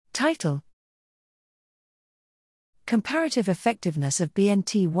Title: Comparative effectiveness of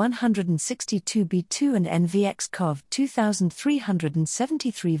BNT162b2 and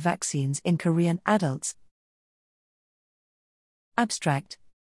NVX-CoV2373 vaccines in Korean adults. Abstract.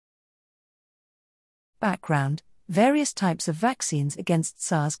 Background: various types of vaccines against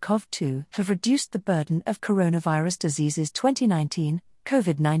SARS-CoV-2 have reduced the burden of coronavirus diseases 2019,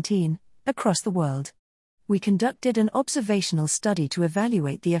 COVID-19, across the world. We conducted an observational study to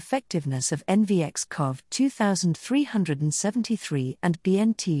evaluate the effectiveness of NVX-CoV2373 and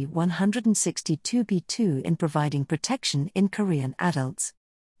BNT162b2 in providing protection in Korean adults.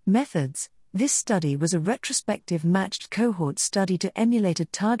 Methods: this study was a retrospective matched cohort study to emulate a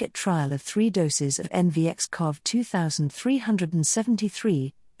target trial of 3 doses of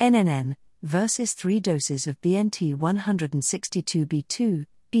NVX-CoV2373, NNN, versus 3 doses of BNT162b2,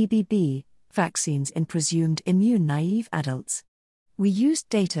 BBB, vaccines in presumed immune-naive adults. We used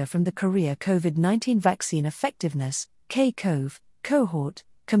data from the Korea COVID-19 Vaccine Effectiveness (K-CoV) cohort,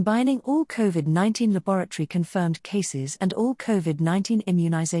 combining all COVID-19 laboratory-confirmed cases and all COVID-19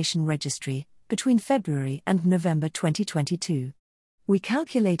 immunization registry, between February and November 2022. We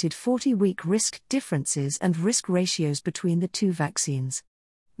calculated 40-week risk differences and risk ratios between the 2 vaccines.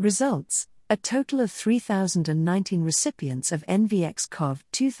 Results: a total of 3,019 recipients of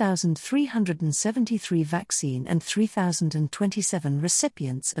NVX-CoV2373 vaccine and 3,027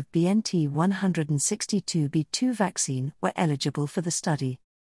 recipients of BNT162b2 vaccine were eligible for the study.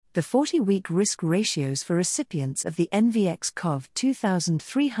 The 40-week risk ratios for recipients of the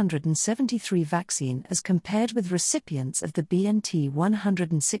NVX-CoV2373 vaccine as compared with recipients of the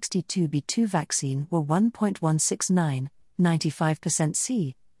BNT162b2 vaccine were 1.169, 95%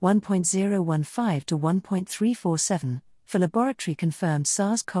 C, 1.015 to 1.347, for laboratory-confirmed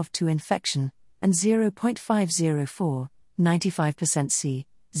SARS-CoV-2 infection, and 0.504, 95% C,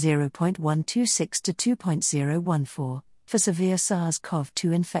 0.126 to 2.014, for severe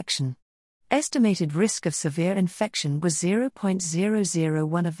SARS-CoV-2 infection. Estimated risk of severe infection was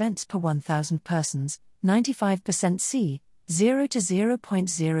 0.001 events per 1,000 persons, 95% C, 0 to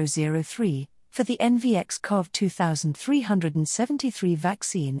 0.003, for the NVX-CoV2373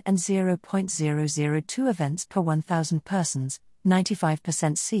 vaccine and 0.002 events per 1,000 persons,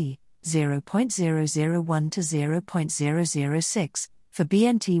 95% C, 0.001 to 0.006, for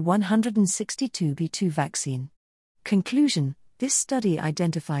BNT162b2 vaccine. Conclusion: this study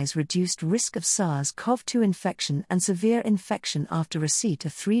identifies reduced risk of SARS-CoV-2 infection and severe infection after receipt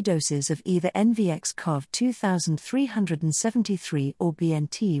of 3 doses of either NVX-CoV2373 or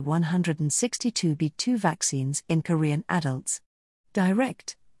BNT162b2 vaccines in Korean adults.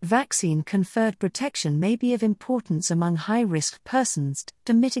 Direct, vaccine-conferred protection may be of importance among high-risk persons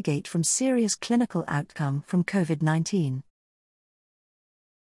to mitigate from serious clinical outcome from COVID-19.